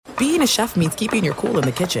being a chef means keeping your cool in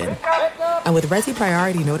the kitchen. And with Resi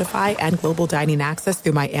Priority Notify and Global Dining Access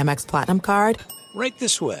through my Amex Platinum card, Right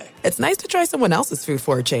this way. it's nice to try someone else's food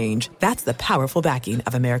for a change. That's the powerful backing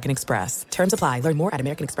of American Express. Terms apply. Learn more at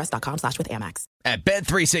americanexpress.com/withAmex. At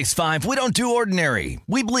Bet365, we don't do ordinary.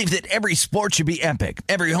 We believe that every sport should be epic.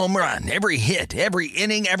 Every home run, every hit, every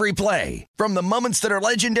inning, every play. From the moments that are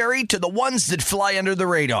legendary to the ones that fly under the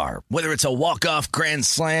radar. Whether it's a walk-off grand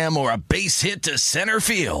slam or a base hit to center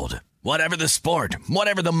field. Whatever the sport,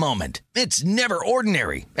 whatever the moment, it's never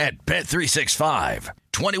ordinary at Bet365.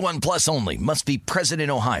 21 plus only. Must be present in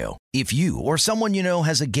Ohio. If you or someone you know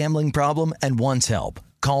has a gambling problem and wants help,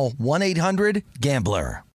 call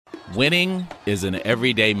 1-800-GAMBLER. Winning is an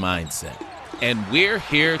everyday mindset, and we're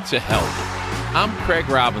here to help. I'm Craig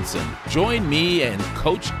Robinson. Join me and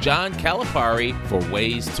Coach John Calipari for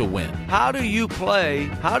Ways to Win. How do you play?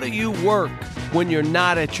 How do you work when you're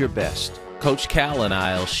not at your best? Coach Cal and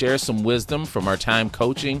I will share some wisdom from our time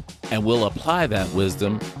coaching, and we'll apply that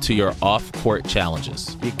wisdom to your off-court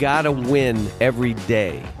challenges. You gotta win every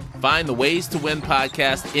day. Find the Ways to Win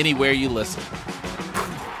podcast anywhere you listen.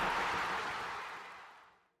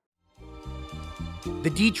 The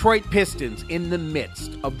Detroit Pistons in the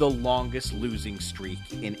midst of the longest losing streak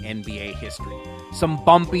in NBA history. Some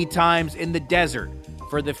bumpy times in the desert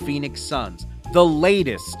for the Phoenix Suns. The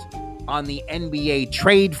latest on the NBA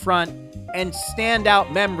trade front, and standout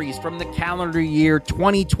memories from the calendar year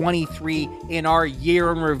 2023 in our year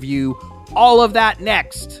in review. All of that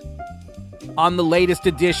next on the latest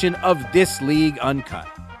edition of This League Uncut.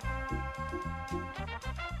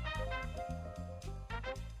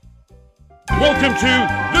 Welcome to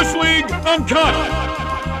This League Uncut.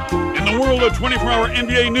 In the world of 24-hour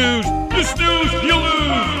NBA news, you snooze, you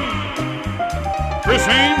lose. Chris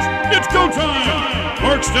Haynes, it's go time.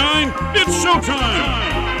 Mark Stein, it's showtime.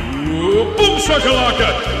 Boom shakalaka!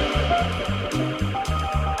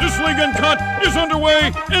 This League Uncut is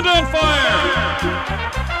underway and on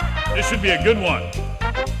fire! This should be a good one.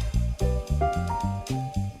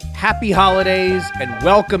 Happy holidays and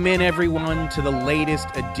welcome in everyone to the latest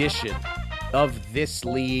edition of This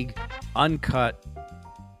League Uncut.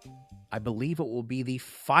 I believe it will be the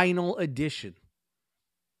final edition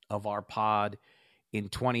of our pod in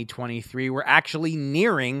 2023. We're actually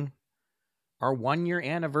nearing our 1-year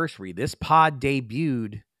anniversary. This pod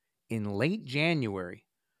debuted in late January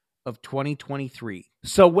of 2023.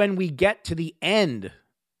 So when we get to the end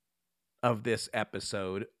of this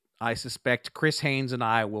episode, I suspect Chris Haynes and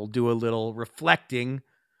I will do a little reflecting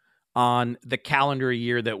on the calendar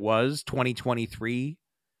year that was 2023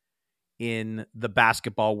 in the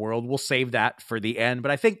basketball world. We'll save that for the end.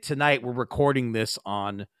 But I think tonight we're recording this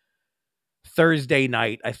on Thursday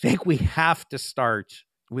night. I think we have to start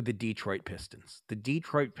with the Detroit Pistons. The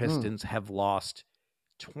Detroit Pistons have lost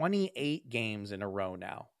 28 games in a row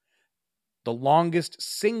now. The longest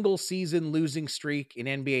single season losing streak in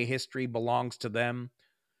NBA history belongs to them.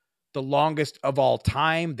 The longest of all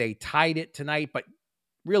time. They tied it tonight, but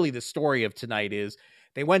really the story of tonight is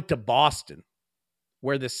they went to Boston,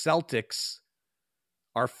 where the Celtics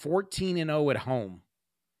are 14-0 at home.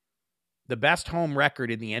 The best home record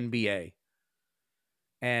in the NBA.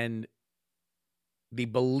 And the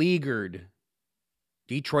beleaguered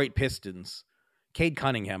Detroit Pistons. Cade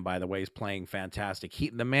Cunningham, by the way, is playing fantastic.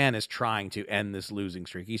 The man is trying to end this losing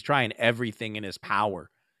streak. He's trying everything in his power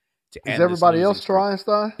to end this. Is everybody else trying,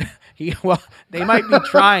 Stein? Well, they might be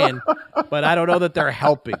trying, but I don't know that they're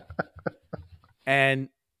helping. And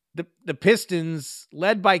the Pistons,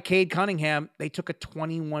 led by Cade Cunningham, they took a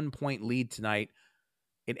 21-point lead tonight.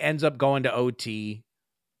 It ends up going to OT.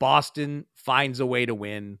 Boston finds a way to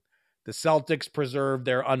win. The Celtics preserve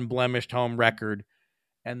their unblemished home record,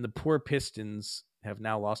 and the poor Pistons have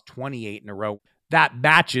now lost 28 in a row. That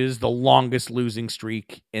matches the longest losing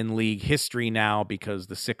streak in league history now, because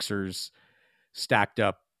the Sixers stacked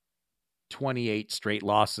up 28 straight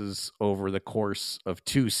losses over the course of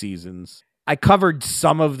 2 seasons. I covered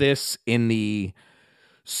some of this in the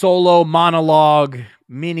solo monologue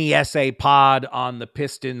mini essay pod on the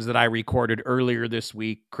Pistons that I recorded earlier this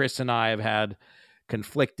week. Chris and I have had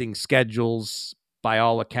conflicting schedules. By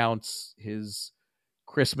all accounts, his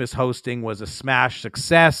Christmas hosting was a smash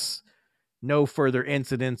success. No further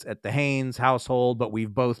incidents at the Haynes household, but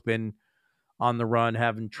we've both been on the run,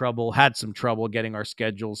 had some trouble getting our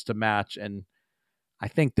schedules to match. And I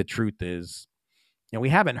think the truth is, we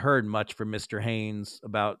haven't heard much from Mr. Haynes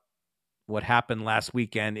about what happened last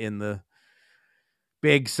weekend in the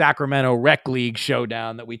big Sacramento Rec League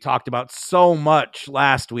showdown that we talked about so much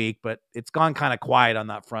last week, but it's gone kind of quiet on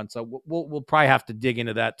that front. So we'll probably have to dig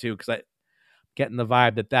into that too, because getting the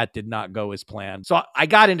vibe that did not go as planned. So I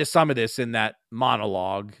got into some of this in that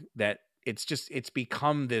monologue, that it's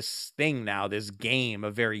become this thing now, this game,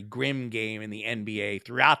 a very grim game in the NBA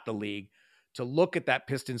throughout the league, to look at that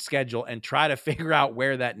Pistons schedule and try to figure out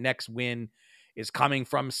where that next win is coming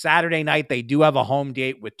from. Saturday night, they do have a home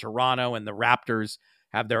date with Toronto, and the Raptors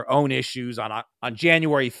have their own issues. On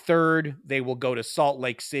January 3rd, they will go to Salt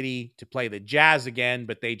Lake City to play the Jazz again,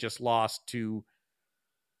 but they just lost to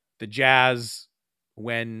the Jazz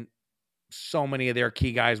when so many of their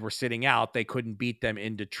key guys were sitting out. They couldn't beat them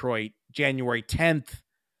in Detroit. January 10th,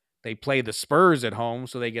 they play the Spurs at home,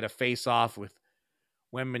 so they get a face-off with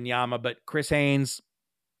Wembanyama. But Chris Haynes,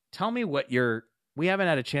 tell me we haven't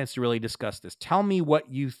had a chance to really discuss this. Tell me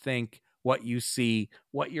what you think, what you see,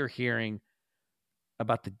 what you're hearing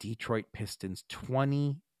about the Detroit Pistons.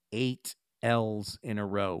 28 L's in a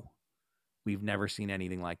row. We've never seen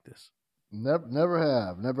anything like this. Never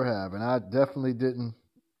have. And I definitely didn't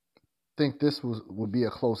think this would be a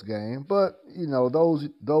close game. But,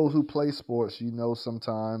 those who play sports,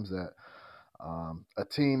 sometimes that a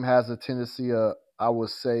team has a tendency, I would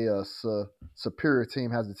say a superior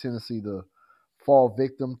team has a tendency to fall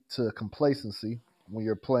victim to complacency when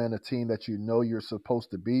you're playing a team that you're supposed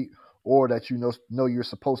to beat, or that you're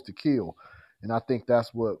supposed to kill. And I think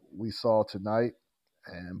that's what we saw tonight.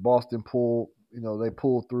 And Boston they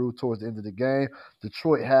pulled through towards the end of the game.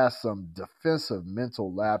 Detroit has some defensive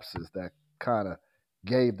mental lapses that kind of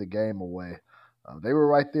gave the game away. They were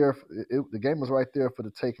right there. The game was right there for the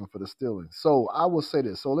taking, for the stealing. So I will say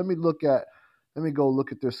this. So let me go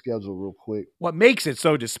look at their schedule real quick. What makes it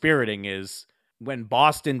so dispiriting is when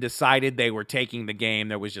Boston decided they were taking the game,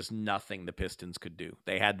 there was just nothing the Pistons could do.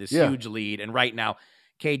 They had this huge lead. And right now,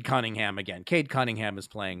 Cade Cunningham is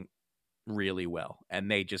playing really well.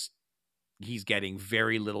 And he's getting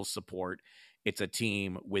very little support. It's a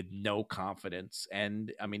team with no confidence.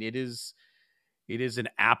 And I mean, it is an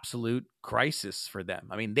absolute crisis for them.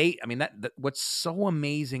 What's so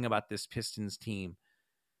amazing about this Pistons team,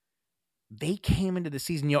 they came into the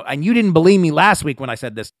season, and you didn't believe me last week when I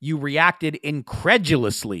said this. You reacted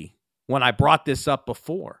incredulously when I brought this up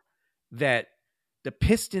before, that the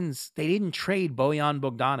Pistons, they didn't trade Bojan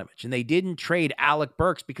Bogdanovic and they didn't trade Alec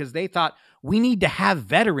Burks because they thought, we need to have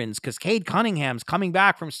veterans because Cade Cunningham's coming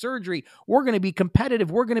back from surgery. We're going to be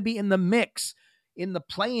competitive. We're going to be in the mix, in the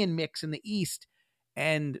play-in mix in the East.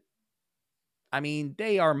 And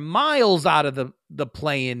they are miles out of the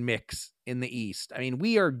play-in mix in the East.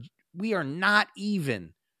 We are not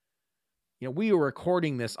even, we were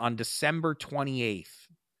recording this on December 28th.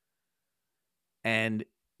 And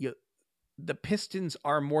the Pistons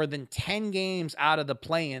are more than 10 games out of the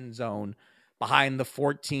play-in zone behind the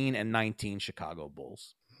 14 and 19 Chicago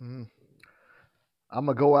Bulls. Mm-hmm. I'm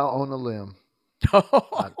going to go out on a limb.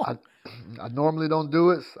 I normally don't do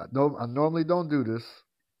it. I normally don't do this,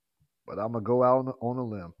 but I'm going to go out on a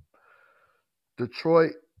limb.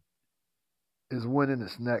 Detroit is winning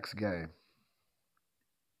its next game.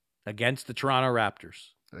 Against the Toronto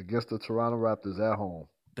Raptors. Against the Toronto Raptors at home.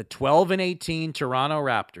 The 12 and 18 Toronto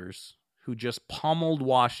Raptors, who just pummeled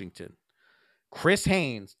Washington. Chris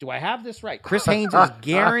Haynes, do I have this right? Chris Haynes is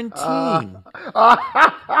guaranteeing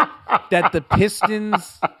that the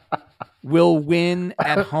Pistons will win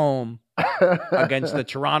at home against the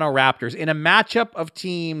Toronto Raptors in a matchup of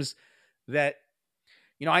teams that,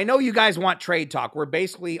 I know you guys want trade talk. We're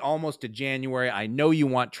basically almost to January. I know you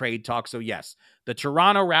want trade talk. So yes, the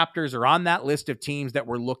Toronto Raptors are on that list of teams that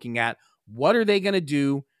we're looking at. What are they going to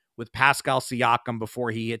do with Pascal Siakam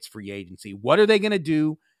before he hits free agency? What are they going to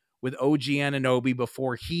do with OG Anunoby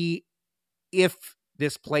before if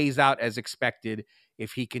this plays out as expected,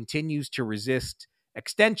 if he continues to resist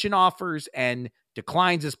extension offers and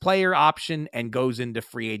declines his player option and goes into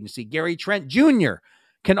free agency? Gary Trent Jr.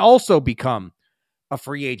 can also become a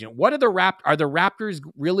free agent. Are the Raptors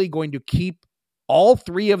really going to keep all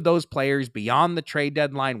three of those players beyond the trade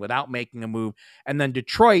deadline without making a move? And then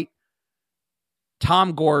Detroit,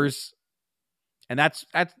 Tom Gores, and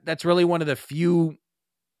that's really one of the few,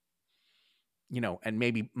 and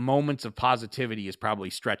maybe moments of positivity is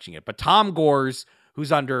probably stretching it. But Tom Gores,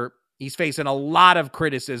 he's facing a lot of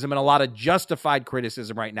criticism and a lot of justified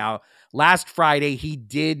criticism right now. Last Friday, he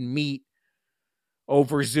did meet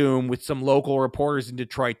over Zoom with some local reporters in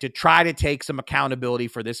Detroit to try to take some accountability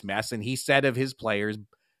for this mess. And he said of his players,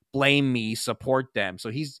 blame me, support them. So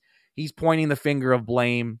he's pointing the finger of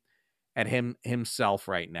blame at himself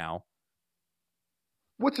right now.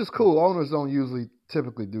 Which is cool. Owners don't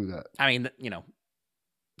typically do that.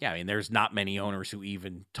 There's not many owners who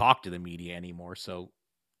even talk to the media anymore. So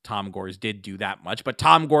Tom Gores did do that much. But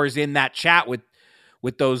Tom Gores in that chat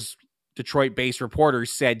with those Detroit-based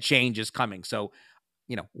reporters said change is coming. So,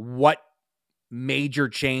 what major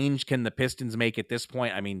change can the Pistons make at this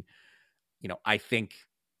point? I mean, I think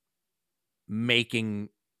making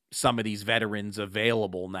some of these veterans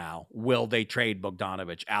available now. Will they trade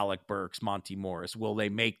Bogdanovich, Alec Burks, Monty Morris? Will they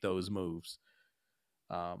make those moves?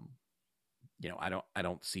 I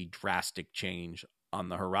don't see drastic change on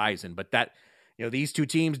the horizon, but that, these two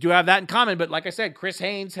teams do have that in common. But like I said, Chris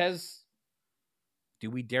Haynes has,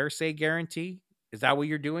 do we dare say guarantee? Is that what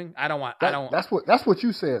you're doing? That's what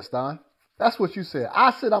you said, Stein. That's what you said.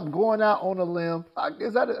 I said I'm going out on a limb. I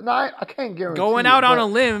can't guarantee. Going out on a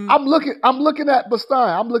limb. I'm looking at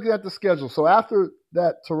Stein. I'm looking at the schedule. So after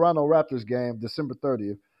that Toronto Raptors game, December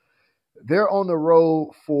 30th, they're on the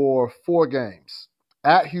road for 4 games: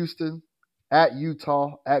 at Houston, at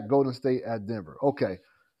Utah, at Golden State, at Denver. Okay,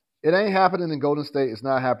 it ain't happening in Golden State. It's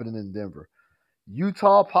not happening in Denver.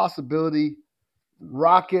 Utah possibility.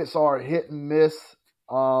 Rockets are hit and miss.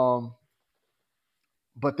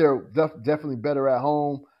 But they're definitely better at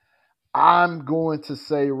home. I'm going to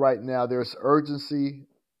say right now there's urgency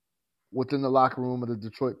within the locker room of the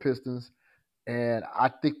Detroit Pistons, and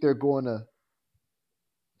I think they're going to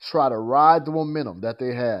try to ride the momentum that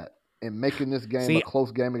they had in making this game a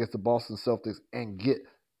close game against the Boston Celtics and get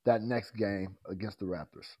that next game against the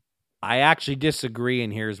Raptors. I actually disagree,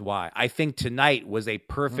 and here's why. I think tonight was a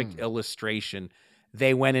perfect illustration.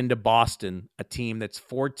 They went into Boston, a team that's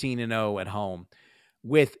 14-0 at home,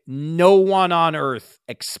 with no one on earth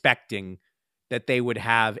expecting that they would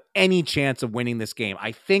have any chance of winning this game.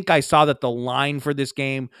 I think I saw that the line for this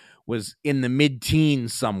game was in the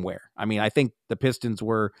mid-teens somewhere. I mean, I think the Pistons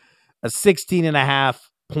were a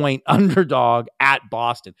 16.5-point underdog at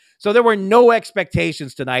Boston. So there were no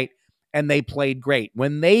expectations tonight, and they played great.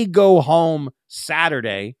 When they go home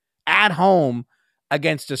Saturday at home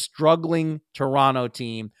against a struggling Toronto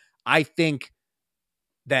team, I think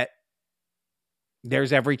that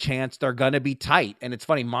there's every chance they're going to be tight. And it's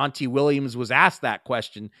funny, Monty Williams was asked that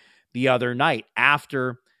question the other night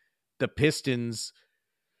after the Pistons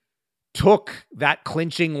took that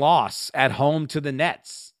clinching loss at home to the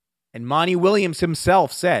Nets. And Monty Williams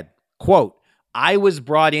himself said, quote, "I was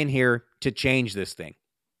brought in here to change this thing.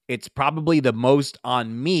 It's probably the most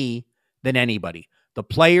on me than anybody. The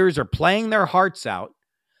players are playing their hearts out.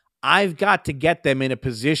 I've got to get them in a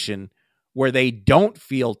position where they don't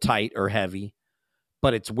feel tight or heavy,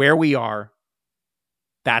 but it's where we are.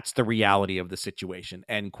 That's the reality of the situation,"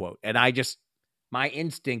 end quote. And my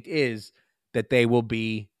instinct is that they will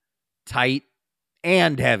be tight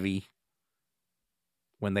and heavy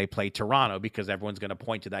when they play Toronto, because everyone's going to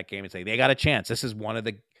point to that game and say they got a chance. This is one of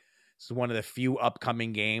the few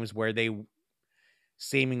upcoming games where they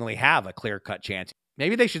seemingly have a clear-cut chance.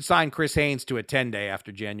 Maybe they should sign Chris Haynes to a 10-day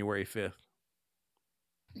after January 5th.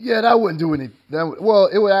 Yeah, that wouldn't do anything. It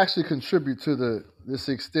would actually contribute to this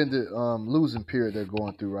extended losing period they're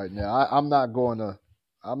going through right now. I'm not going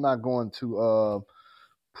to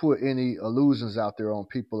put any illusions out there on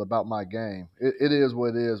people about my game. It is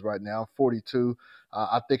what it is right now. I'm 42.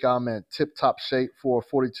 I think I'm in tip-top shape for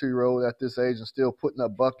a 42-year-old at this age and still putting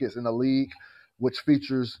up buckets in a league which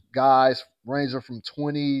features guys ranging from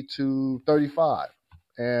 20 to 35.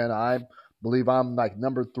 And I believe I'm like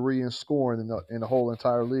number 3 in scoring in the whole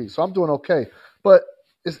entire league. So I'm doing okay. But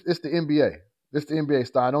it's the NBA. It's the NBA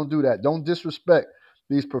style. Don't do that. Don't disrespect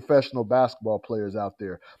these professional basketball players out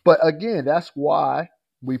there. But again, that's why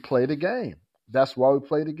we play the game.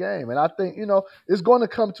 And I think, it's going to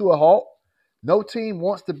come to a halt. No team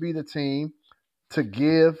wants to be the team to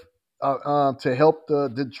give to help the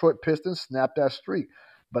Detroit Pistons snap that streak.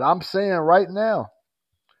 But I'm saying right now,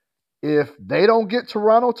 if they don't get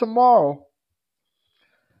Toronto tomorrow,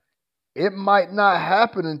 it might not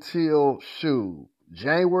happen until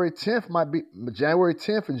January 10th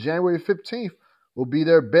and January 15th will be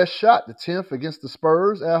their best shot. The 10th against the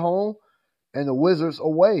Spurs at home and the Wizards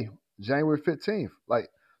away January 15th.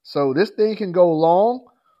 So this thing can go long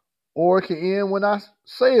or it can end when I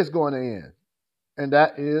say it's going to end. And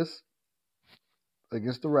that is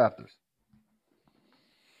against the Raptors.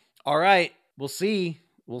 All right. We'll see.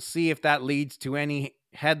 We'll see if that leads to any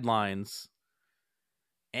headlines.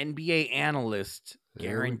 NBA analyst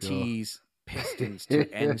guarantees Pistons to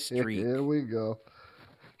end streak. Here we go.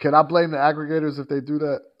 Can I blame the aggregators if they do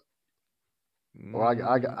that? Or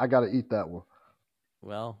I got to eat that one.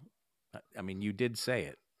 Well, I mean, you did say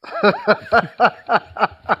it.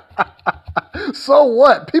 So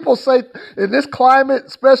what? People say in this climate,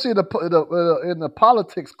 especially in the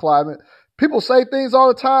politics climate, people say things all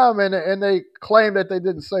the time and they claim that they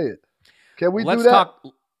didn't say it. Can we do that?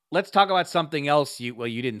 Let's talk about something else.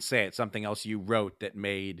 You didn't say it. Something else you wrote that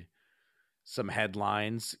made some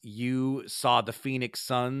headlines. You saw the Phoenix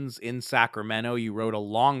Suns in Sacramento. You wrote a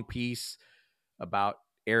long piece about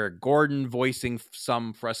Eric Gordon voicing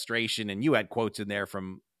some frustration, and you had quotes in there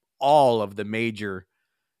from all of the major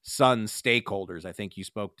Suns stakeholders. I think you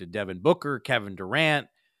spoke to Devin Booker, Kevin Durant,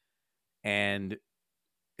 and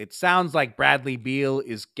it sounds like Bradley Beal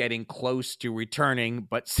is getting close to returning,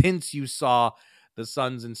 but since you saw the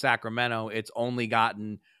Suns in Sacramento, it's only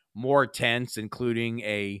gotten more tense, including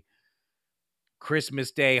a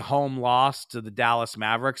Christmas Day home loss to the Dallas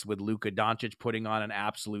Mavericks with Luka Doncic putting on an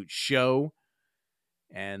absolute show.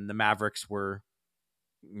 And the Mavericks were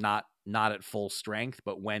not at full strength,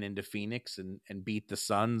 but went into Phoenix and beat the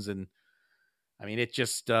Suns. And I mean, it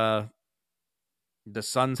just, the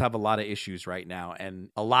Suns have a lot of issues right now. And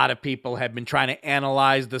a lot of people have been trying to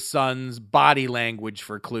analyze the Suns' body language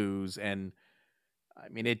for clues. And I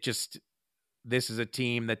mean, this is a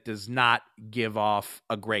team that does not give off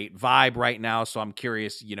a great vibe right now. So I'm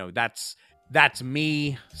curious, that's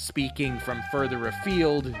me speaking from further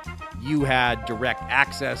afield. You had direct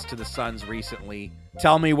access to the Suns recently.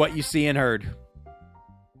 Tell me what you see and heard.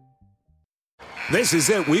 This is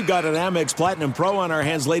it. We've got an Amex Platinum Pro on our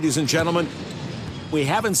hands, ladies and gentlemen. We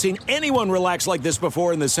haven't seen anyone relax like this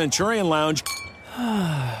before in the Centurion Lounge.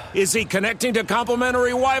 Is he connecting to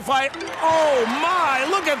complimentary Wi-Fi? Oh, my.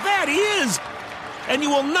 Look at that. He is. And you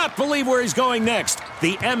will not believe where he's going next.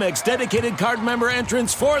 The Amex dedicated card member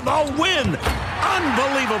entrance for the win.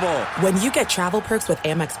 Unbelievable. When you get travel perks with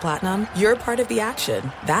Amex Platinum, you're part of the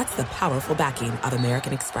action. That's the powerful backing of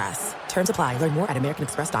American Express. Terms apply. Learn more at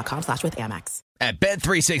americanexpress.com/withAmex. At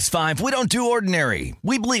Bet365, we don't do ordinary.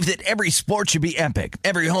 We believe that every sport should be epic.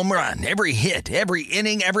 Every home run, every hit, every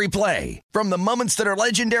inning, every play. From the moments that are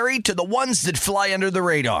legendary to the ones that fly under the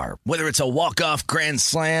radar. Whether it's a walk-off grand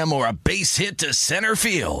slam or a base hit to center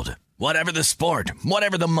field. Whatever the sport,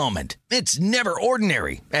 whatever the moment. It's never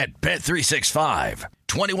ordinary at Bet365.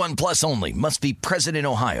 21 plus only. Must be present in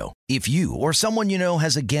Ohio. If you or someone you know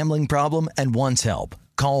has a gambling problem and wants help,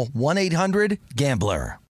 call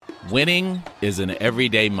 1-800-GAMBLER. Winning is an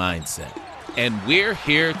everyday mindset, and we're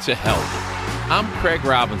here to help. I'm Craig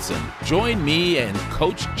Robinson. Join me and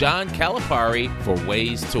Coach John Calipari for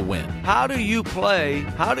Ways to Win. How do you play?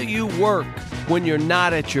 How do you work when you're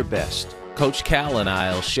not at your best? Coach Cal and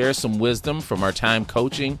I will share some wisdom from our time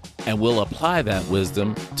coaching, and we'll apply that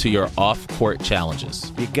wisdom to your off-court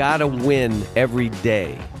challenges. You gotta win every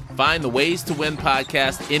day. Find the Ways to Win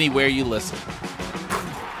podcast anywhere you listen.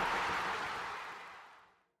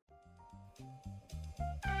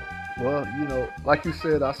 Well, like you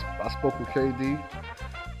said, I spoke with KD,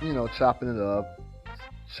 chopping it up,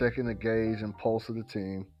 checking the gauge and pulse of the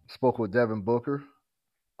team. Spoke with Devin Booker,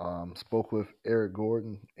 spoke with Eric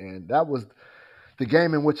Gordon, and that was the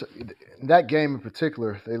game in that game in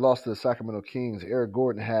particular, they lost to the Sacramento Kings. Eric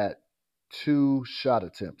Gordon had 2 shot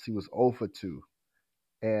attempts. He was 0 for 2.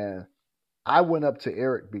 And I went up to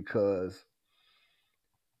Eric because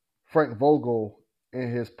Frank Vogel, in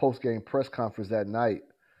his post-game press conference that night,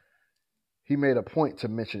 he made a point to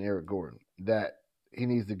mention Eric Gordon, that he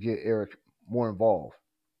needs to get Eric more involved.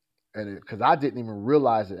 And because I didn't even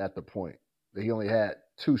realize it at the point that he only had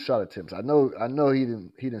 2 shot attempts. I know he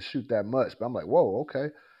didn't shoot that much, but I'm like, whoa, okay.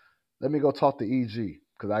 Let me go talk to EG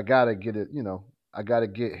because I gotta get it. I gotta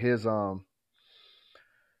get his. I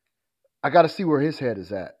gotta see where his head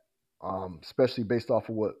is at, especially based off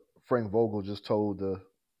of what Frank Vogel just told the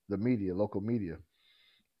media, local media.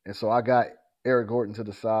 And so I got Eric Gordon to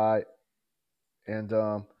the side. And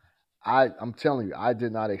I'm telling you, I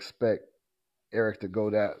did not expect Eric to go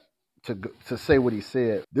to say what he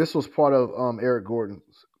said. This was part of Eric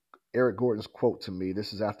Gordon's quote to me.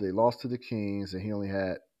 This is after they lost to the Kings and he only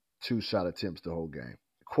had 2 shot attempts the whole game.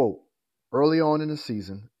 Quote, "Early on in the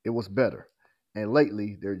season, it was better. And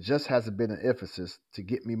lately, there just hasn't been an emphasis to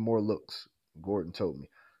get me more looks," Gordon told me.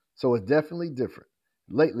 "So it's definitely different.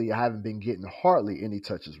 Lately, I haven't been getting hardly any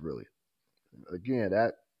touches, really." Again,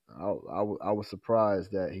 that I was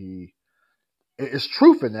surprised that it's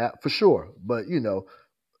truth in that for sure. But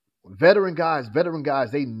veteran guys,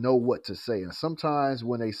 they know what to say, and sometimes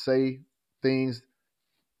when they say things,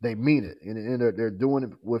 they mean it, and they're doing it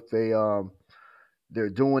with they're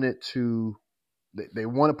doing it to they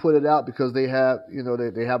want to put it out because they have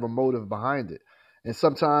they have a motive behind it. And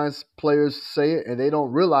sometimes players say it and they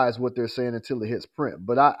don't realize what they're saying until it hits print.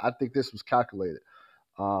 But I think this was calculated.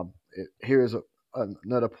 Here's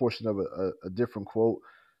another portion of a different quote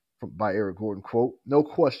by Eric Gordon. Quote, "No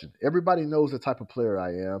question. Everybody knows the type of player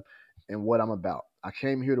I am and what I'm about. I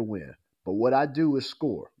came here to win. But what I do is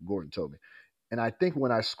score," Gordon told me. "And I think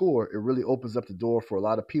when I score, it really opens up the door for a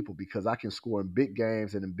lot of people because I can score in big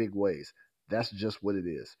games and in big ways. That's just what it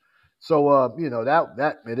is. So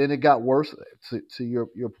that and then it got worse. To your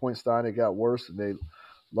point, Stein, it got worse, and they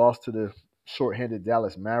lost to the shorthanded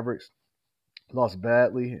Dallas Mavericks. Lost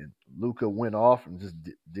badly, and Luka went off and just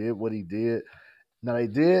did what he did. Now they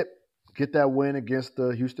did get that win against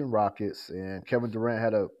the Houston Rockets, and Kevin Durant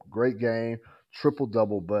had a great game,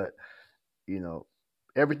 triple-double, but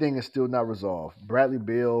everything is still not resolved. Bradley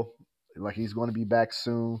Beal, like he's going to be back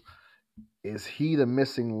soon. Is he the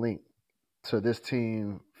missing link to this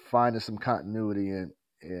team finding some continuity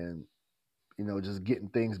and just getting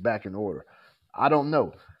things back in order? I don't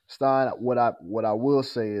know. Stein, what I will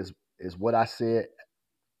say is what I said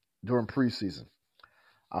during preseason.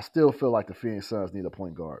 I still feel like the Phoenix Suns need a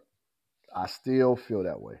point guard. I still feel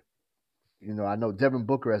that way. I know Devin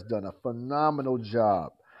Booker has done a phenomenal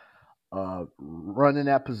job running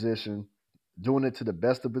that position, doing it to the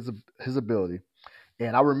best of his ability.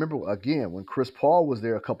 And I remember, again, when Chris Paul was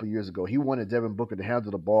there a couple years ago, he wanted Devin Booker to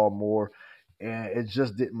handle the ball more, and it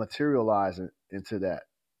just didn't materialize into that.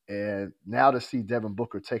 And now to see Devin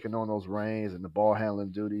Booker taking on those reins and the ball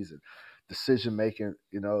handling duties and decision making,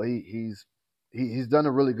 he's done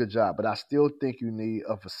a really good job. But I still think you need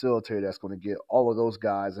a facilitator that's going to get all of those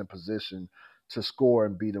guys in position to score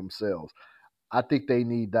and beat themselves. I think they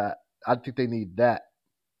need that. I think they need that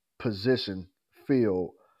position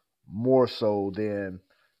filled more so than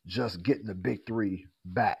just getting the big three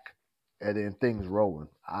back and then things rolling.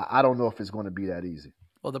 I don't know if it's going to be that easy.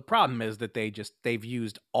 Well, the problem is that they've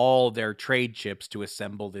used all their trade chips to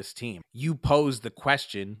assemble this team. You pose the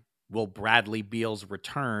question, will Bradley Beal's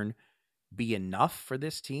return be enough for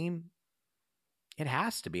this team? It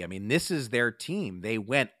has to be. I mean, this is their team. They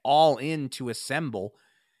went all in to assemble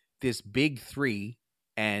this big three,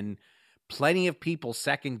 and plenty of people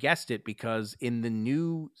second guessed it because in the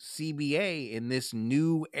new CBA, in this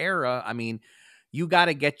new era, I mean, you got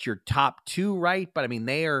to get your top two right. But I mean,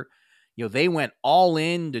 they went all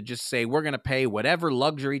in to just say, we're going to pay whatever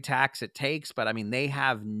luxury tax it takes. But I mean, they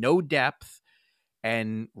have no depth.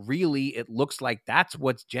 And really, it looks like that's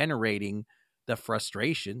what's generating the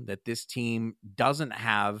frustration that this team doesn't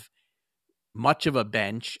have much of a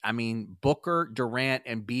bench. I mean, Booker, Durant,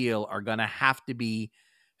 and Beal are going to have to be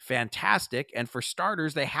fantastic. And for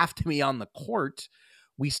starters, they have to be on the court.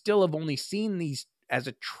 We still have only seen these as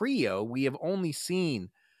a trio. We have only seen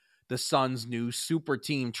the Suns' new super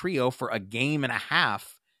team trio for a game and a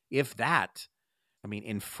half, if that. I mean,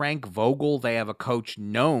 in Frank Vogel, they have a coach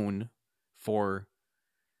known for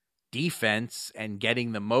defense and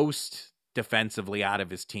getting the most defensively out of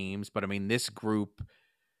his teams. But I mean, this group,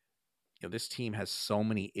 this team has so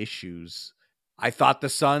many issues. I thought the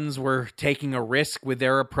Suns were taking a risk with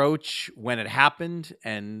their approach when it happened.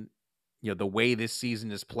 And, the way this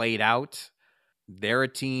season has played out, they're a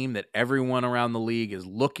team that everyone around the league is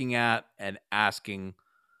looking at and asking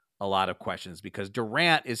a lot of questions because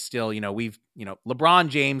Durant is still, LeBron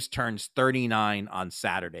James turns 39 on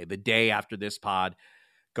Saturday, the day after this pod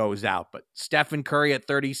goes out. But Stephen Curry at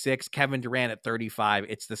 36, Kevin Durant at 35,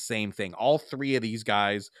 it's the same thing. All three of these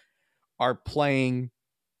guys are playing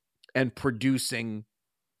and producing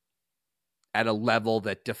at a level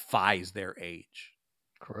that defies their age.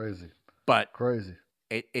 Crazy. But crazy.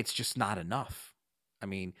 It's just not enough. I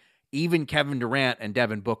mean, even Kevin Durant and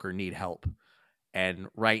Devin Booker need help. And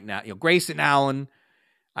right now, Grayson Allen,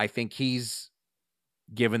 I think he's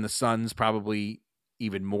given the Suns probably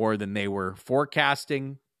even more than they were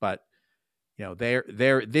forecasting. But,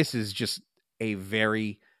 this is just a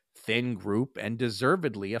very thin group and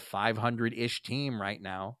deservedly a 500-ish team right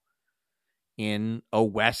now in a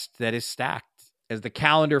West that is stacked. As the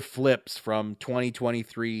calendar flips from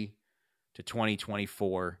 2023 to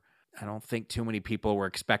 2024, I don't think too many people were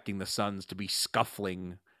expecting the Suns to be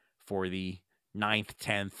scuffling for the 9th,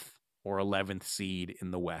 10th, or 11th seed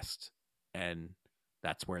in the West. And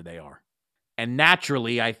that's where they are. And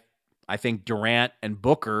naturally, I think Durant and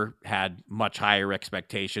Booker had much higher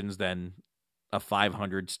expectations than a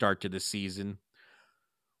 500 start to the season.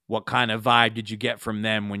 What kind of vibe did you get from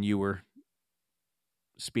them when you were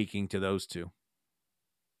speaking to those two?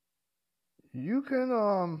 You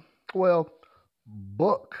can,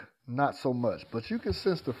 Book, not so much, but you can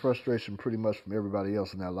sense the frustration pretty much from everybody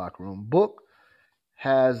else in that locker room. Book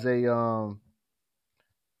has a,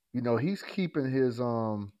 he's keeping his,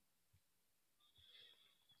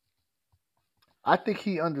 I think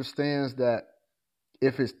he understands that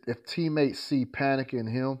if teammates see panic in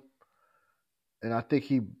him, and I think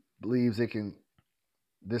he believes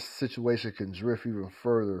this situation can drift even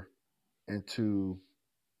further into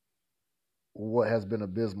what has been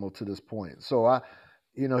abysmal to this point. So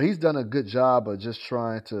he's done a good job of just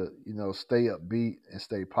trying to, stay upbeat and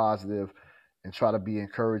stay positive. and try to be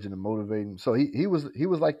encouraging and motivating. So he was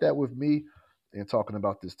like that with me and talking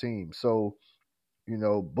about this team. So,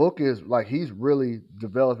 Book is like, he's really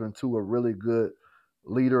developing into a really good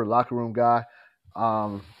leader, locker room guy.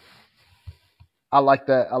 I like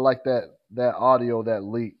that. I like that audio that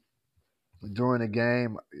leaked during the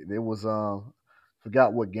game. It was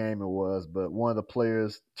forgot what game it was, but one of the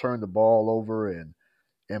players turned the ball over and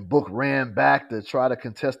Book ran back to try to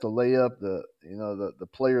contest the layup. The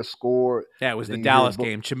player scored. Yeah, it was the Dallas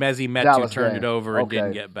game. Chimezie Metu turned it over and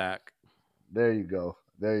didn't get back. There you go.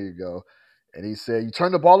 And he said, "You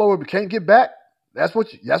turn the ball over, but can't get back. That's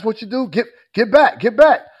what you do. Get back.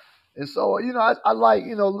 And so, I like,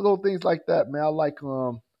 little things like that, man. I like,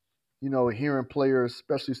 hearing players,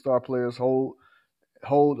 especially star players, hold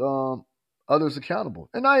others accountable.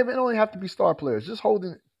 And not even, it don't have to be star players, just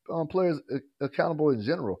holding players accountable in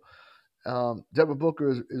general. Devin Booker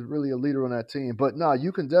is really a leader on that team. But no,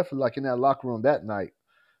 you can definitely, like in that locker room that night,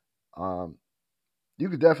 you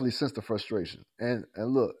could definitely sense the frustration. And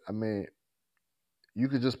look, I mean, you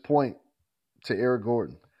could just point to Eric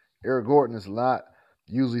Gordon. Eric Gordon is not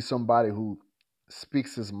usually somebody who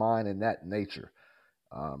speaks his mind in that nature.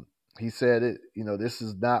 He said it, this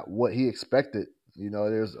is not what he expected.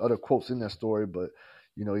 There's other quotes in that story, but,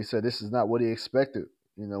 he said this is not what he expected,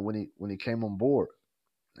 when he came on board.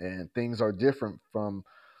 And things are different from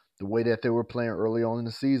the way that they were playing early on in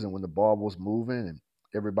the season when the ball was moving and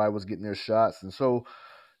everybody was getting their shots. And so,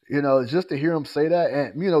 just to hear him say that,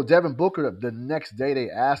 and, Devin Booker, the next day they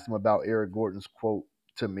asked him about Eric Gordon's quote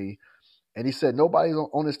to me, and he said nobody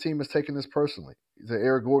on his team is taking this personally. He said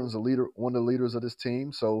Eric Gordon's a leader, one of the leaders of this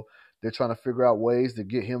team, so they're trying to figure out ways to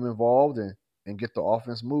get him involved and get the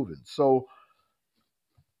offense moving. So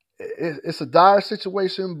it's a dire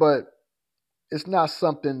situation, but it's not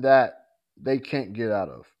something that they can't get out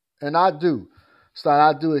of. And I do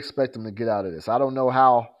expect them to get out of this. I don't know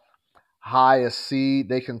how high a seed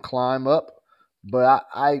they can climb up, but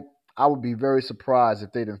I would be very surprised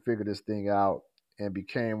if they didn't figure this thing out and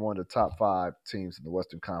became one of the top 5 teams in the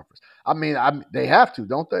Western Conference. I mean, they have to,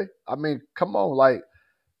 don't they? I mean, come on, like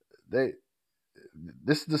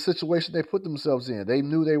this is the situation they put themselves in. They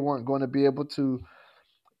knew they weren't going to be able to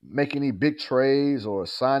make any big trades or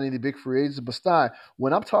sign any big free agents. But Stein,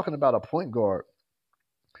 when I'm talking about a point guard,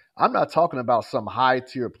 I'm not talking about some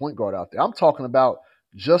high-tier point guard out there. I'm talking about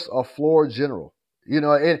just a floor general.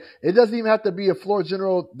 It doesn't even have to be a floor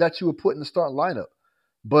general that you would put in the starting lineup.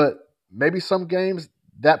 But maybe some games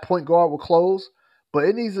that point guard will close. But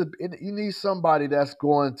you need somebody that's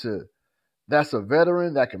a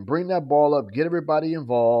veteran that can bring that ball up, get everybody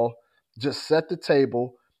involved, just set the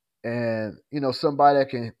table, and somebody that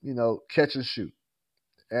can catch and shoot.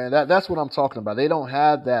 And that's what I'm talking about. They don't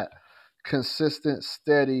have that consistent,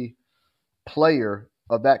 steady player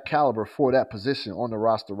of that caliber for that position on the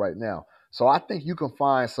roster right now. So I think you can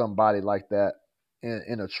find somebody like that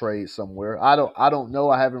in a trade somewhere. I don't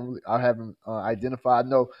know. I haven't identified.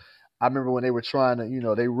 No, I remember when they were trying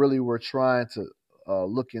to, they really were trying to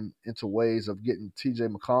look into ways of getting T.J.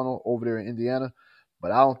 McConnell over there in Indiana,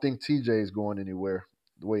 but I don't think T.J. is going anywhere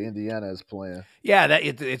the way Indiana is playing. Yeah,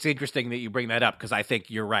 it's interesting that you bring that up because I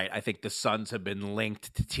think you're right. I think the Suns have been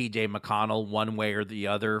linked to T.J. McConnell one way or the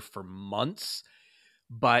other for months,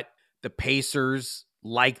 but the Pacers,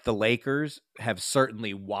 like the Lakers, have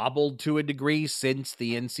certainly wobbled to a degree since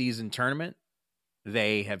the in-season tournament.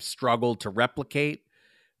 They have struggled to replicate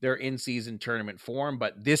their in-season tournament form,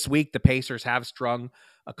 but this week the Pacers have strung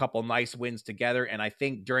a couple nice wins together, and I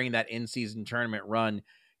think during that in-season tournament run,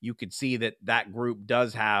 you could see that group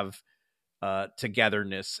does have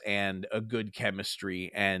togetherness and a good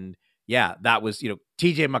chemistry. And yeah, that was, TJ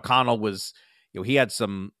McConnell was, he had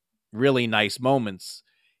some really nice moments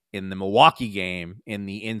in the Milwaukee game in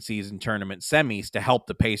the in-season tournament semis to help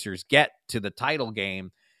the Pacers get to the title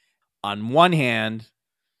game. On one hand,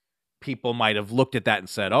 people might have looked at that and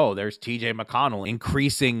said, oh, there's TJ McConnell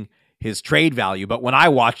increasing his trade value. But when I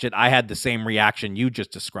watched it, I had the same reaction you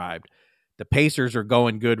just described. The Pacers are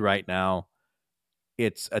going good right now.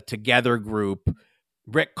 It's a together group.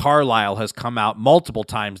 Rick Carlisle has come out multiple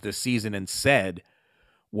times this season and said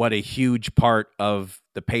what a huge part of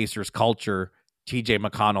the Pacers culture TJ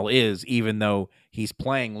McConnell is, even though he's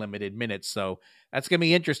playing limited minutes. So that's going to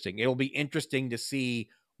be interesting. It'll be interesting to see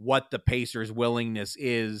what the Pacers' willingness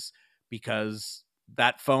is, because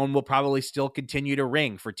that phone will probably still continue to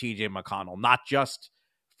ring for TJ McConnell, not just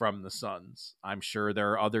from the Suns. I'm sure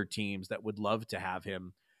there are other teams that would love to have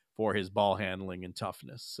him for his ball handling and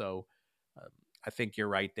toughness. So I think you're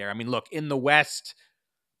right there. I mean, look, in the West,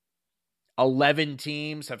 11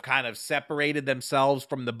 teams have kind of separated themselves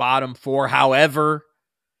from the bottom 4. However,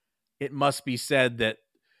 it must be said that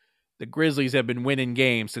the Grizzlies have been winning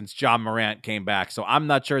games since John Morant came back. So I'm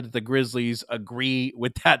not sure that the Grizzlies agree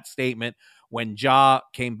with that statement. When Ja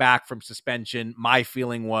came back from suspension, my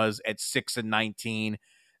feeling was at 6-19,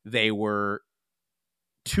 they were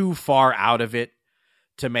too far out of it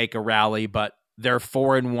to make a rally, but they're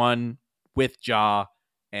 4-1 with Ja,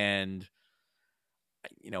 and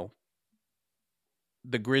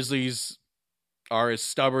the Grizzlies are as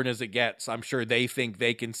stubborn as it gets. I'm sure they think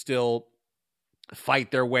they can still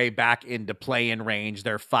fight their way back into play-in range.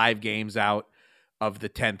 They're 5 games out of the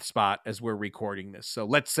 10th spot as we're recording this. So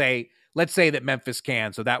let's say that Memphis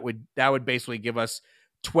can. So that would basically give us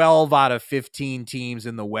 12 out of 15 teams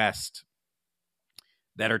in the West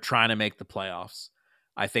that are trying to make the playoffs.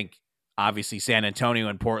 I think obviously San Antonio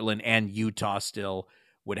and Portland and Utah still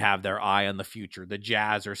would have their eye on the future. The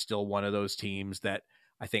Jazz are still one of those teams that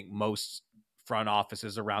I think most front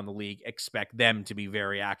offices around the league expect them to be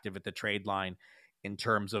very active at the trade line in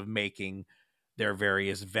terms of making their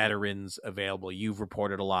various veterans available. You've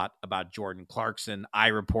reported a lot about Jordan Clarkson. I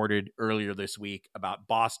reported earlier this week about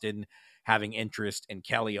Boston having interest in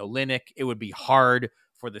Kelly Olynyk. It would be hard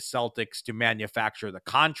for the Celtics to manufacture the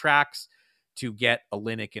contracts to get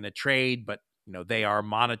Olynyk in a trade, but they are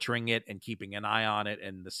monitoring it and keeping an eye on it,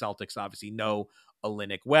 and the Celtics obviously know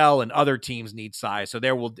Olynyk well, and other teams need size. So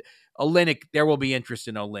there will be interest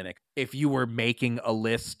in Olynyk. If you were making a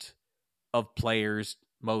list of players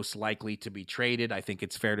most likely to be traded, I think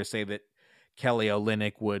it's fair to say that Kelly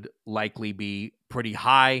Olynyk would likely be pretty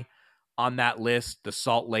high on that list. The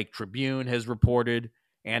Salt Lake Tribune has reported,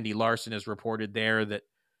 Andy Larson has reported there, that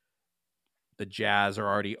the Jazz are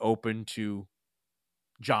already open to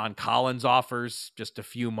John Collins offers just a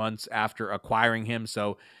few months after acquiring him.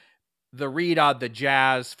 So the read on the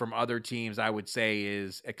Jazz from other teams, I would say,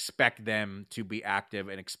 is expect them to be active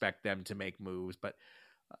and expect them to make moves. But,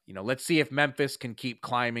 let's see if Memphis can keep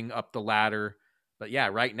climbing up the ladder. But yeah,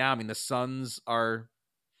 right now, the Suns are,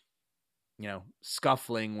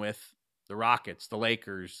 scuffling with the Rockets, the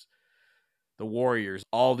Lakers, the Warriors.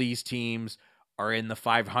 All these teams are in the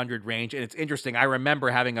 500 range. And it's interesting. I remember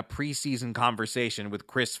having a preseason conversation with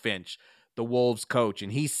Chris Finch, the Wolves coach,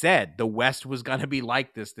 and he said the West was going to be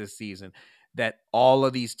like this season, that all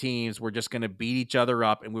of these teams were just going to beat each other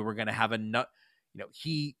up, and we were going to have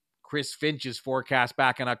Chris Finch's forecast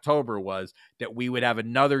back in October was that we would have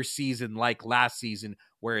another season like last season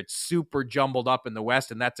where it's super jumbled up in the West,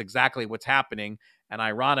 and that's exactly what's happening. And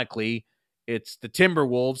ironically, it's the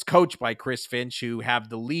Timberwolves, coached by Chris Finch, who have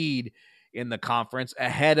the lead in the conference,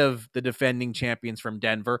 ahead of the defending champions from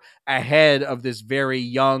Denver, ahead of this very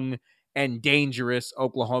young and dangerous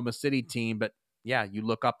Oklahoma City team. But yeah, you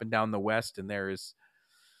look up and down the West, and there is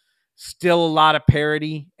still a lot of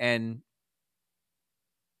parity. And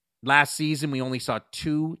last season, we only saw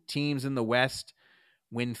 2 teams in the West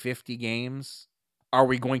win 50 games. Are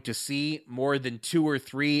we going to see more than 2 or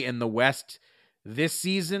 3 in the West this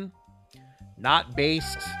season? Not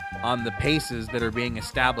based on the paces that are being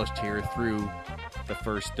established here through the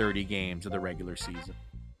first 30 games of the regular season.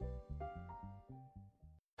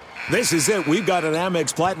 This is it. We've got an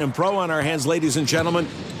Amex Platinum Pro on our hands, ladies and gentlemen.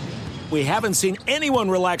 We haven't seen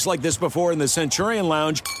anyone relax like this before in the Centurion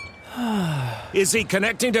Lounge. Is he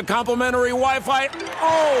connecting to complimentary Wi-Fi?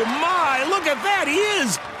 Oh, my. Look at that. He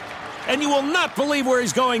is. And you will not believe where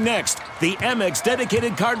he's going next. The Amex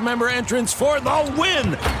dedicated card member entrance for the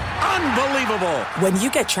win. Unbelievable. When you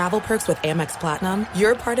get travel perks with Amex Platinum,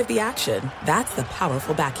 you're part of the action. That's the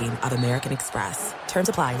powerful backing of American Express. Terms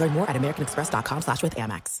apply. Learn more at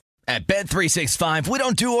americanexpress.com/withAmex. At Bet365, we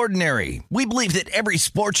don't do ordinary. We believe that every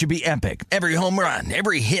sport should be epic. Every home run,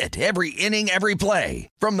 every hit, every inning, every play.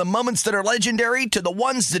 From the moments that are legendary to the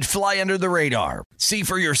ones that fly under the radar. See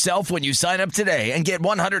for yourself when you sign up today and get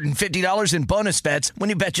 $150 in bonus bets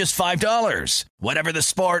when you bet just $5. Whatever the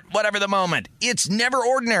sport, whatever the moment, it's never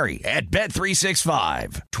ordinary at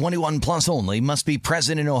Bet365. 21 plus only. Must be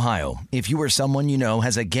present in Ohio. If you or someone you know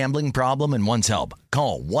has a gambling problem and wants help,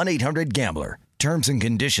 call 1-800-GAMBLER. Terms and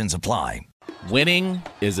conditions apply. Winning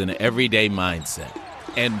is an everyday mindset,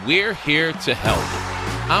 and we're here to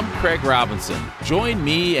help. I'm Craig Robinson. Join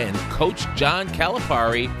me and Coach John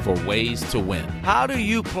Calipari for Ways to Win. How do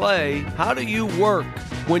you play? How do you work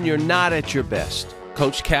when you're not at your best?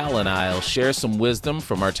 Coach Cal and I will share some wisdom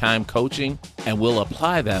from our time coaching, and we'll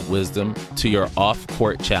apply that wisdom to your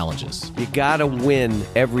off-court challenges. You gotta win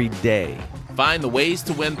every day. Find the Ways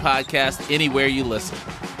to Win podcast anywhere you listen.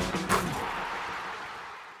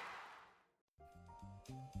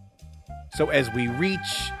 So as we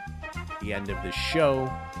reach the end of the show,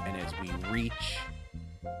 and as we reach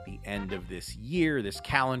the end of this year, this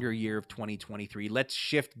calendar year of 2023. Let's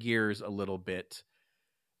shift gears a little bit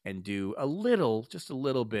and do just a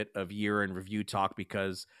little bit of year in review talk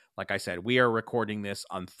because, like I said, we are recording this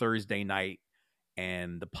on Thursday night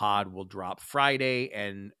and the pod will drop Friday.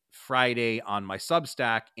 And Friday on my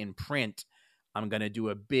Substack in print, I'm going to do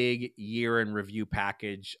a big year in review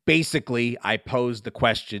package. Basically, I posed the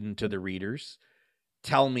question to the readers.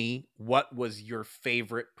 Tell me, what was your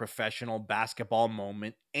favorite professional basketball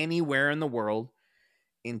moment anywhere in the world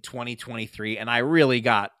in 2023? And I really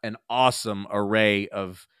got an awesome array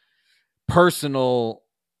of personal,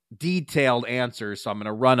 detailed answers. So I'm going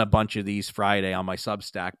to run a bunch of these Friday on my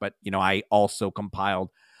Substack. But, I also compiled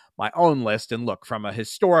my own list. And look, from a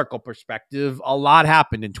historical perspective, a lot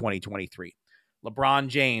happened in 2023. LeBron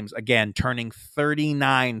James, again, turning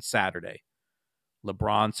 39 Saturday.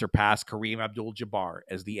 LeBron surpassed Kareem Abdul-Jabbar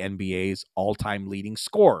as the NBA's all-time leading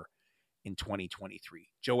scorer in 2023.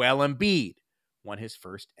 Joel Embiid won his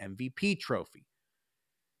first MVP trophy.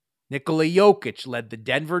 Nikola Jokic led the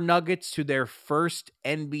Denver Nuggets to their first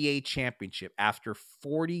NBA championship after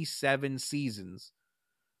 47 seasons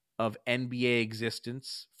of NBA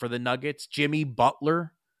existence for the Nuggets. Jimmy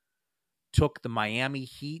Butler took the Miami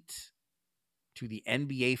Heat to the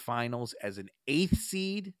NBA Finals as an 8th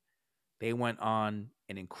seed. They went on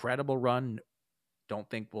an incredible run. Don't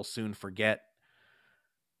think we'll soon forget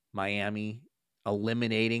Miami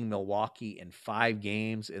eliminating Milwaukee in 5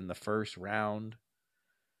 games in the first round.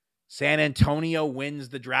 San Antonio wins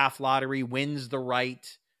the draft lottery, wins the right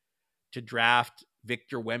to draft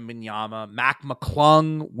Victor Wembanyama. Mac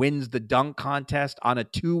McClung wins the dunk contest on a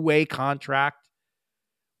 2-way contract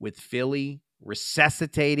with Philly,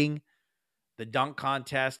 resuscitating the dunk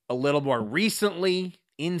contest. A little more recently,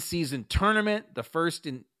 in-season tournament, the first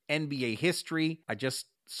in NBA history. I just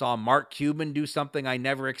saw Mark Cuban do something I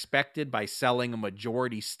never expected by selling a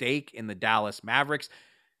majority stake in the Dallas Mavericks.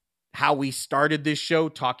 How we started this show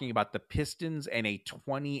talking about the Pistons and a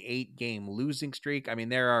 28-game losing streak. I mean,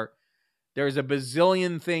 there's a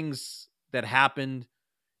bazillion things that happened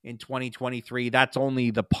in 2023. That's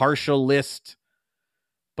only the partial list.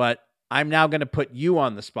 But I'm now going to put you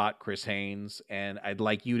on the spot, Chris Haynes, and I'd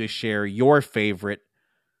like you to share your favorite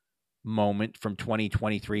moment from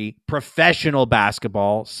 2023 professional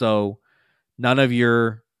basketball. So none of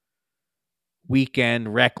your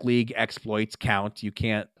weekend rec league exploits count. You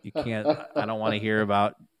can't I don't want to hear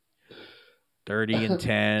about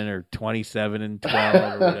 30-10 or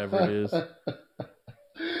 27-12 or whatever it is.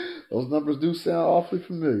 Those numbers do sound awfully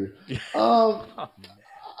familiar.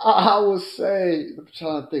 I would say, I'm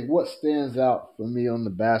trying to think what stands out for me on the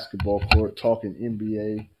basketball court, talking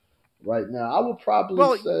NBA right now. I would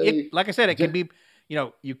probably say, like I said, it could be,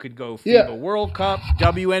 you could go FIBA World Cup,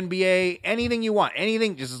 WNBA, anything you want,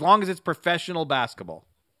 anything, just as long as it's professional basketball.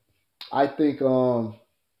 I think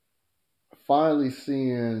finally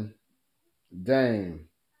seeing Dame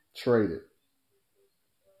traded.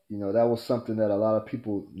 That was something that a lot of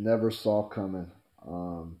people never saw coming.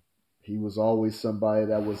 He was always somebody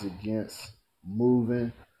that was against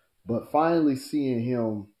moving, but finally seeing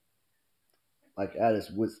him like at his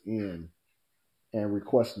wit's end and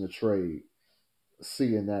requesting a trade,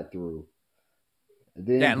 seeing that through. And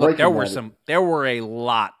then look, there were a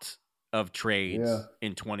lot of trades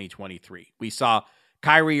in 2023. We saw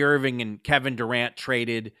Kyrie Irving and Kevin Durant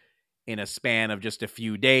traded in a span of just a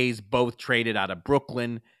few days, both traded out of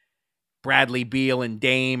Brooklyn. Bradley Beal and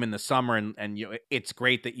Dame in the summer, and it's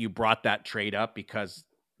great that you brought that trade up because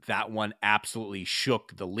that one absolutely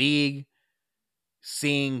shook the league.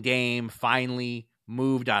 Seeing Dame finally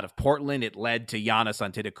moved out of Portland, it led to Giannis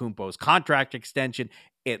Antetokounmpo's contract extension.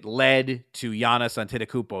 It led to Giannis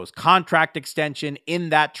Antetokounmpo's contract extension.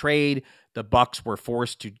 In that trade, the Bucks were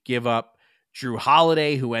forced to give up Drew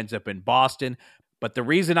Holiday, who ends up in Boston. But the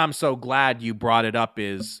reason I'm so glad you brought it up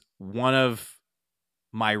is one of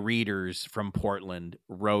my readers from Portland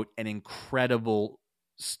wrote an incredible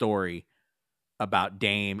story about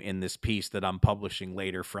Dame in this piece that I'm publishing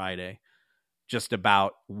later Friday, just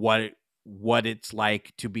about what it's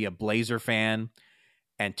like to be a Blazer fan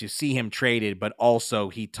and to see him traded. But also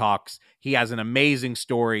he has an amazing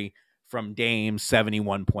story from Dame's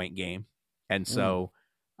 71-point game. And so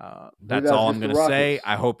that's all I'm going to say.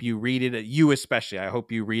 I hope you read it. You especially. I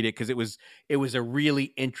hope you read it because it was a really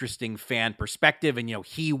interesting fan perspective. And,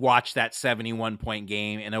 he watched that 71-point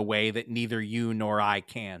game in a way that neither you nor I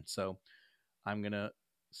can. So I'm going to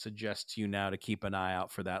suggest to you now to keep an eye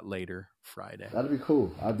out for that later Friday. That'd be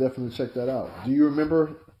cool. I'll definitely check that out. Do you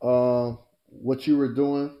remember what you were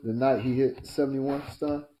doing the night he hit 71,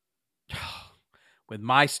 Stan? With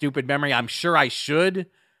my stupid memory, I'm sure I should.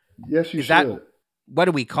 Yes, you should. what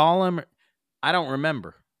do we call him? I don't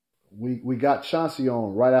remember. We got Chauncey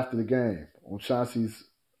on right after the game on Chauncey's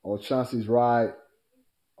ride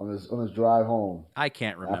on his drive home. I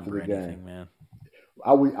can't remember anything, man.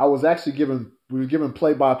 I was actually we were giving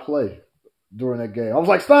play-by-play during that game. I was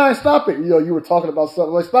like, Stein, stop it. You were talking about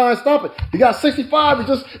something. Like, Stein, stop it. He got 65.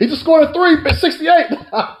 He just scored a 3, but 68.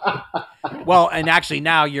 Well, and actually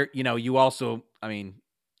now you also, I mean,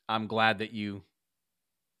 I'm glad that you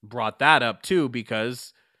brought that up too,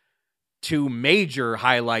 because 2 major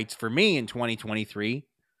highlights for me in 2023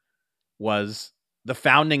 was the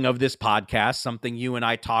founding of this podcast, something you and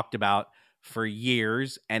I talked about for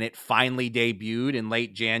years, and it finally debuted in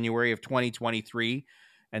late January of 2023.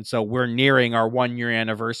 And so we're nearing our 1-year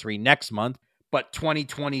anniversary next month. But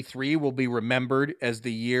 2023 will be remembered as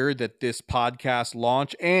the year that this podcast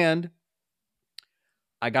launched. And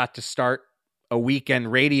I got to start a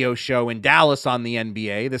weekend radio show in Dallas on the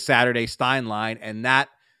NBA, the Saturday Stein Line. And that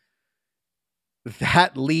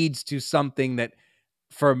leads to something that,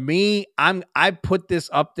 for me, I put this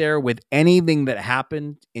up there with anything that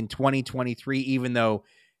happened in 2023, even though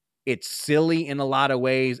it's silly in a lot of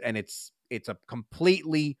ways and it's a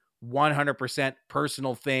completely 100%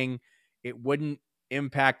 personal thing. It wouldn't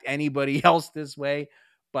impact anybody else this way,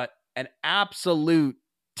 but an absolute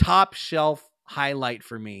top shelf highlight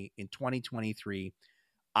for me in 2023,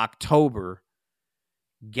 October,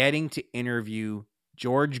 getting to interview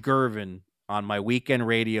George Gervin on my weekend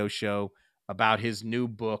radio show about his new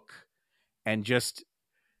book, and just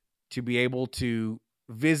to be able to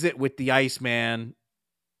visit with the Iceman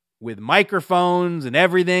with microphones and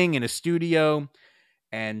everything in a studio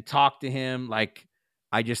and talk to him. Like,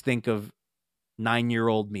 I just think of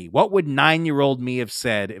 9-year-old me. What would 9-year-old me have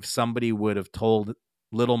said if somebody would have told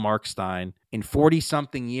little Mark Stein, in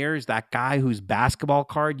 40-something years, that guy whose basketball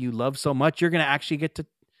card you love so much, you're going to actually get to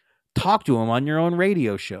talk to him on your own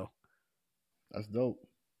radio show? That's dope.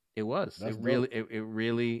 It was. That's it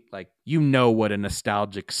really, like, what a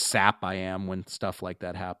nostalgic sap I am when stuff like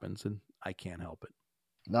that happens, and I can't help it.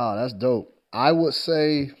 No, that's dope. I would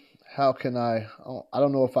say, I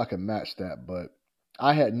don't know if I can match that, but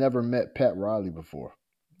I had never met Pat Riley before,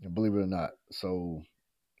 believe it or not. So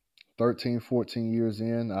 13, 14 years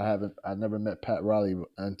in, I never met Pat Riley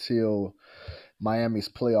until Miami's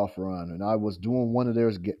playoff run. And I was doing one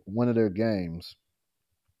of their games,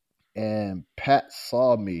 and Pat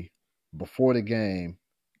saw me before the game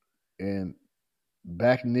and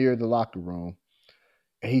back near the locker room,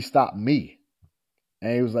 and he stopped me.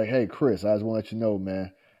 And he was like, "Hey, Chris, I just want to let you know,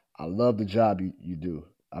 man, I love the job you do.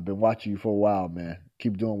 I've been watching you for a while, man.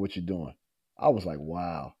 Keep doing what you're doing." I was like,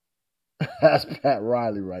 wow. That's Pat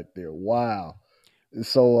Riley right there. Wow.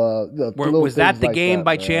 So was that the like game that,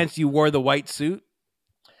 by man. chance you wore the white suit?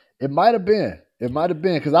 It might have been.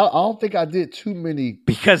 Because I don't think I did too many.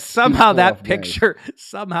 Because somehow that games. picture,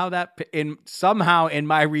 somehow in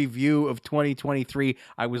my review of 2023,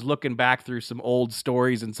 I was looking back through some old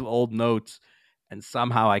stories and some old notes, and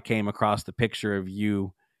somehow I came across the picture of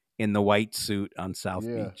you in the white suit on South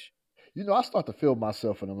Beach. I start to feel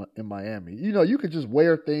myself in Miami. You could just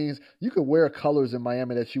wear things. You could wear colors in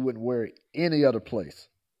Miami that you wouldn't wear any other place,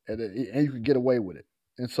 and you could get away with it.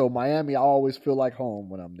 And so Miami, I always feel like home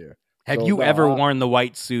when I'm there. Have you ever worn the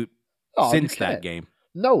white suit since that game?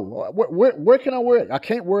 No. Where can I wear it? I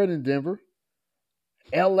can't wear it in Denver.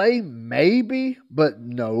 LA, maybe, but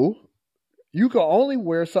no. You can only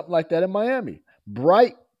wear something like that in Miami.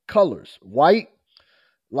 Bright colors, white,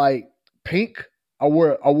 like pink. I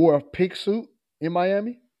wore a pink suit in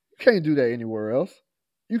Miami. You can't do that anywhere else.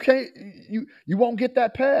 You can't. You won't get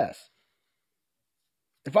that pass.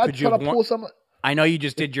 If I try to pull something. I know you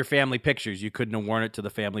just did your family pictures. You couldn't have worn it to the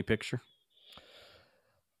family picture?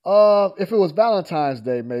 If it was Valentine's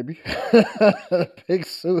Day, maybe. Pink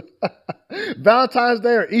suit. Valentine's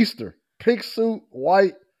Day or Easter. Pink suit,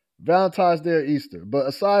 white, Valentine's Day or Easter. But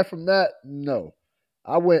aside from that, no.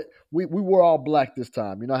 We wore all black this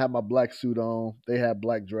time. I had my black suit on. They had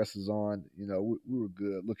black dresses on. We were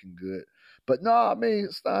good, looking good. But no, I mean,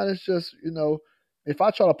 Stein, it's just, if I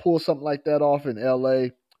try to pull something like that off in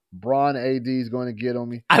L.A., Bron AD is going to get on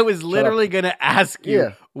me. I was literally going to ask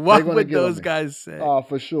you, what would those guys say? Oh,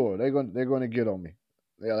 for sure. They're going to get on me.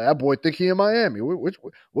 They're like, that boy think he in Miami.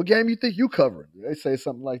 What game you think you covering? They say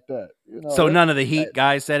something like that. So none of the Heat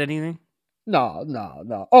guys said anything? No.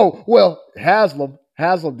 Oh, well, Haslam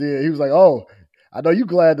did. He was like, "Oh, I know you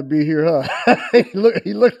glad to be here, huh?" He looked.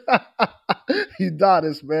 He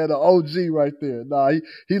Donis, man, the OG right there. Nah,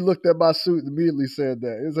 he looked at my suit and immediately said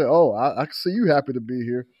that. He said, "Oh, I can see you happy to be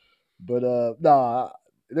here." But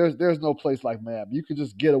there's no place like Miami. You can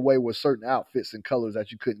just get away with certain outfits and colors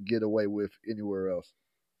that you couldn't get away with anywhere else.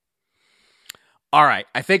 All right.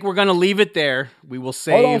 I think we're going to leave it there. We will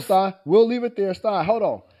save. Hold on, Stein. We'll leave it there, Stein. Hold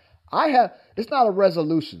on. It's not a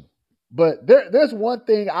resolution, but there's one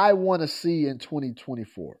thing I want to see in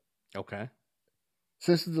 2024. Okay.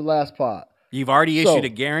 Since it's the last pod. You've already issued a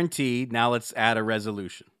guarantee. Now let's add a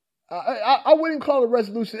resolution. I wouldn't call it a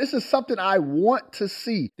resolution. This is something I want to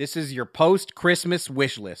see. This is your post-Christmas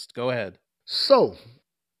wish list. Go ahead. So,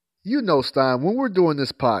 Stein, when we're doing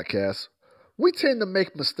this podcast, we tend to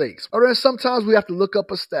make mistakes. Or then sometimes we have to look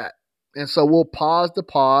up a stat. And so we'll pause the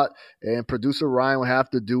pod and producer Ryan will have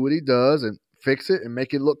to do what he does and fix it and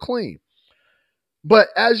make it look clean. But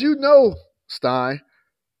as you know, Stein,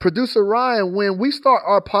 producer Ryan, when we start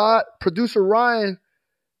our pod, producer Ryan,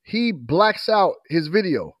 he blacks out his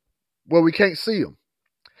video where we can't see him.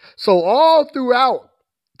 So all throughout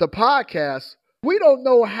the podcast, we don't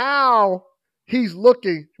know how he's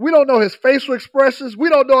looking. We don't know his facial expressions. We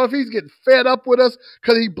don't know if he's getting fed up with us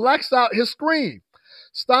because he blacks out his screen.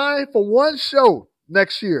 Stein, for one show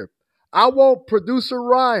next year, I want producer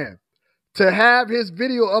Ryan to have his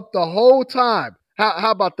video up the whole time.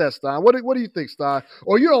 How about that, Stein? What do you think, Stein?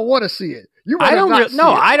 Or you don't want to see it?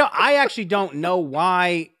 I actually don't know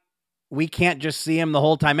why we can't just see him the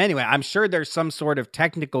whole time anyway. I'm sure there's some sort of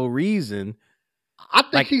technical reason. I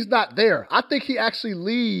think he's not there. I think he actually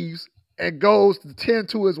leaves and goes to tend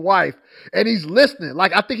to his wife, and he's listening.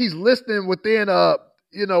 Like, I think he's listening within a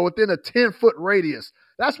 10-foot radius.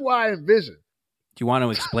 That's what I envision. Do you want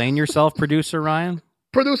to explain yourself, producer Ryan?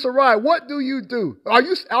 Producer Ryan, what do you do? Are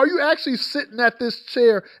you actually sitting at this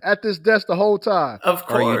chair at this desk the whole time? Of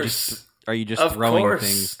course. Are you just throwing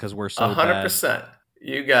things because we're so 100%. bad?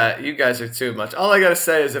 You guys are too much. All I gotta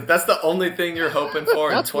say is, if that's the only thing you're hoping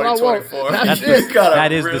for in 2024,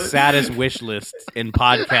 that is the saddest wish list in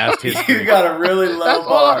podcast history. You got a really low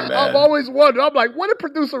bar, man. I've always wondered. I'm like, what did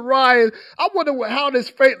producer Ryan? I wonder how this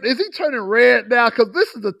face is. He turning red now? Because this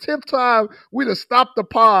is the 10th time we'd have stopped the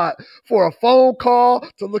pod for a phone call,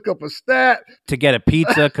 to look up a stat, to get a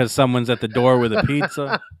pizza because someone's at the door with a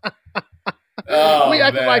pizza. We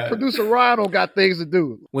acting like producer Ryan don't got things to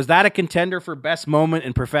do. Was that a contender for best moment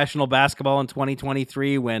in professional basketball in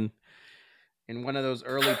 2023 when in one of those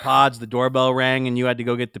early pods the doorbell rang and you had to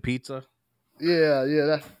go get the pizza? Yeah.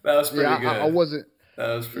 That was pretty good. I wasn't.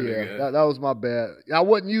 That was pretty good. That was my bad. I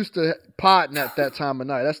wasn't used to podding at that time of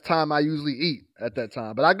night. That's the time I usually eat at that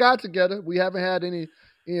time. But I got together. We haven't had any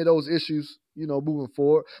of those issues, moving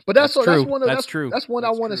forward. But that's true. That's true. That's one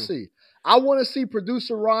I want to see. I want to see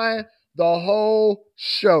producer Ryan the whole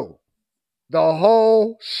show.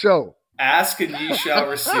 Ask and ye shall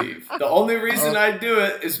receive. The only reason I do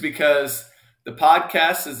it is because the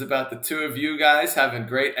podcast is about the two of you guys having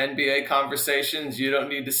great NBA conversations. You don't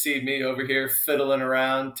need to see me over here fiddling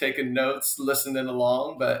around, taking notes, listening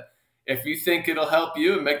along. But if you think it'll help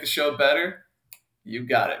you and make the show better, you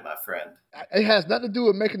got it, my friend. It has nothing to do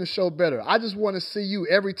with making the show better. I just want to see you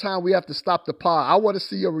every time we have to stop the pod. I want to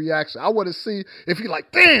see your reaction. I want to see if you're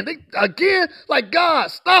like, damn, again? Like, God,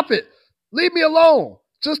 stop it. Leave me alone.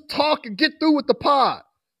 Just talk and get through with the pod.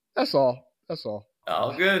 That's all.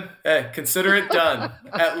 All good. Hey, consider it done.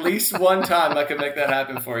 At least one time I can make that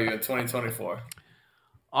happen for you in 2024.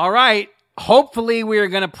 All right. Hopefully we are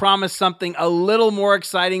going to promise something a little more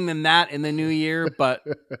exciting than that in the new year, but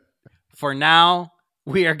for now,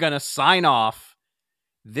 we are going to sign off.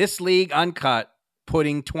 This League Uncut,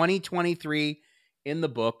 putting 2023 in the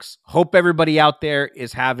books. Hope everybody out there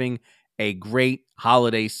is having a great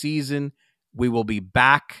holiday season. We will be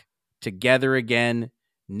back together again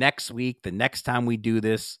next week. The next time we do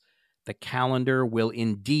this, the calendar will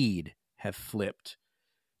indeed have flipped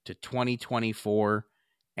to 2024,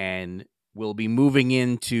 and we'll be moving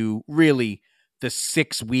into really the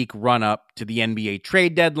 6-week run-up to the NBA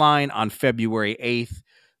trade deadline on February 8th.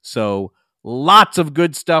 So lots of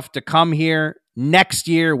good stuff to come here next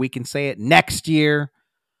year. We can say it next year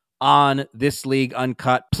on This League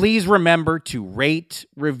Uncut. Please remember to rate,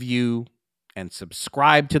 review, and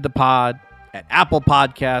subscribe to the pod at Apple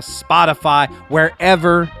Podcasts, Spotify,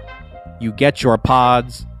 wherever you get your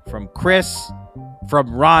pods. From Chris,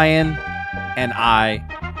 from Ryan, and I,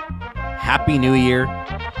 Happy New Year.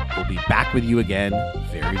 We'll be back with you again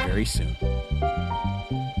very, very soon.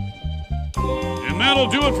 And that'll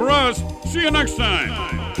do it for us. See you next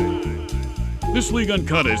time. This League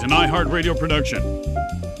Uncut is an iHeartRadio production.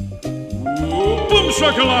 Boom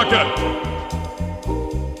shakalaka!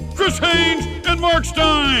 Chris Haynes and Mark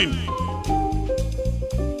Stein.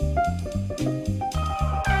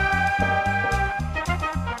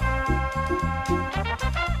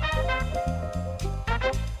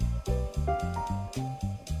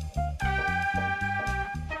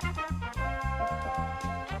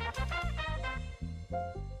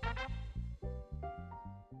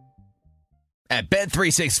 At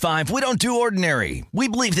Bet365, we don't do ordinary. We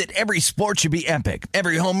believe that every sport should be epic.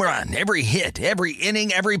 Every home run, every hit, every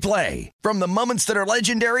inning, every play. From the moments that are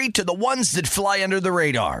legendary to the ones that fly under the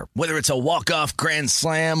radar. Whether it's a walk-off grand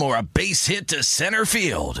slam or a base hit to center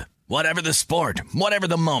field. Whatever the sport, whatever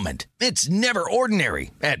the moment. It's never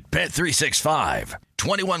ordinary at Bet365.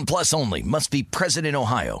 21 plus only. Must be present in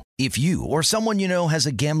Ohio. If you or someone you know has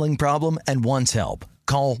a gambling problem and wants help,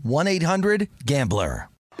 call 1-800-GAMBLER.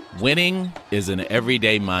 Winning is an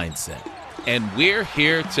everyday mindset, and we're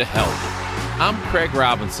here to help. I'm Craig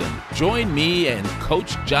Robinson. Join me and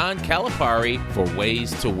Coach John Calipari for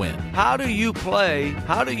Ways to Win. How do you play?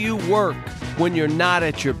 How do you work when you're not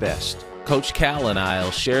at your best? Coach Cal and I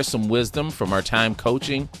will share some wisdom from our time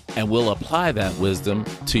coaching, and we'll apply that wisdom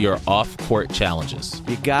to your off-court challenges.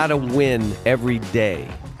 You gotta win every day.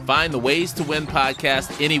 Find the Ways to Win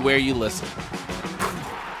podcast anywhere you listen.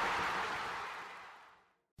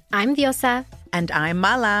 I'm Diosa. And I'm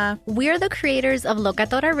Mala. We're the creators of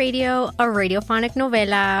Locatora Radio, a radiophonic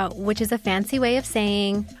novela, which is a fancy way of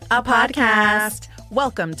saying a podcast.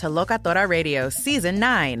 Welcome to Locatora Radio Season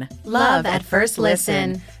 9. Love at First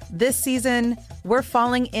Listen. This season, we're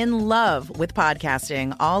falling in love with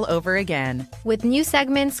podcasting all over again. With new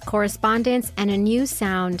segments, correspondence, and a new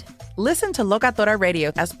sound. Listen to Locatora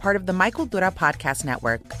Radio as part of the My Cultura Podcast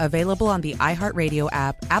Network, available on the iHeartRadio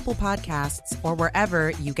app, Apple Podcasts, or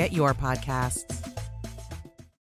wherever you get your podcasts.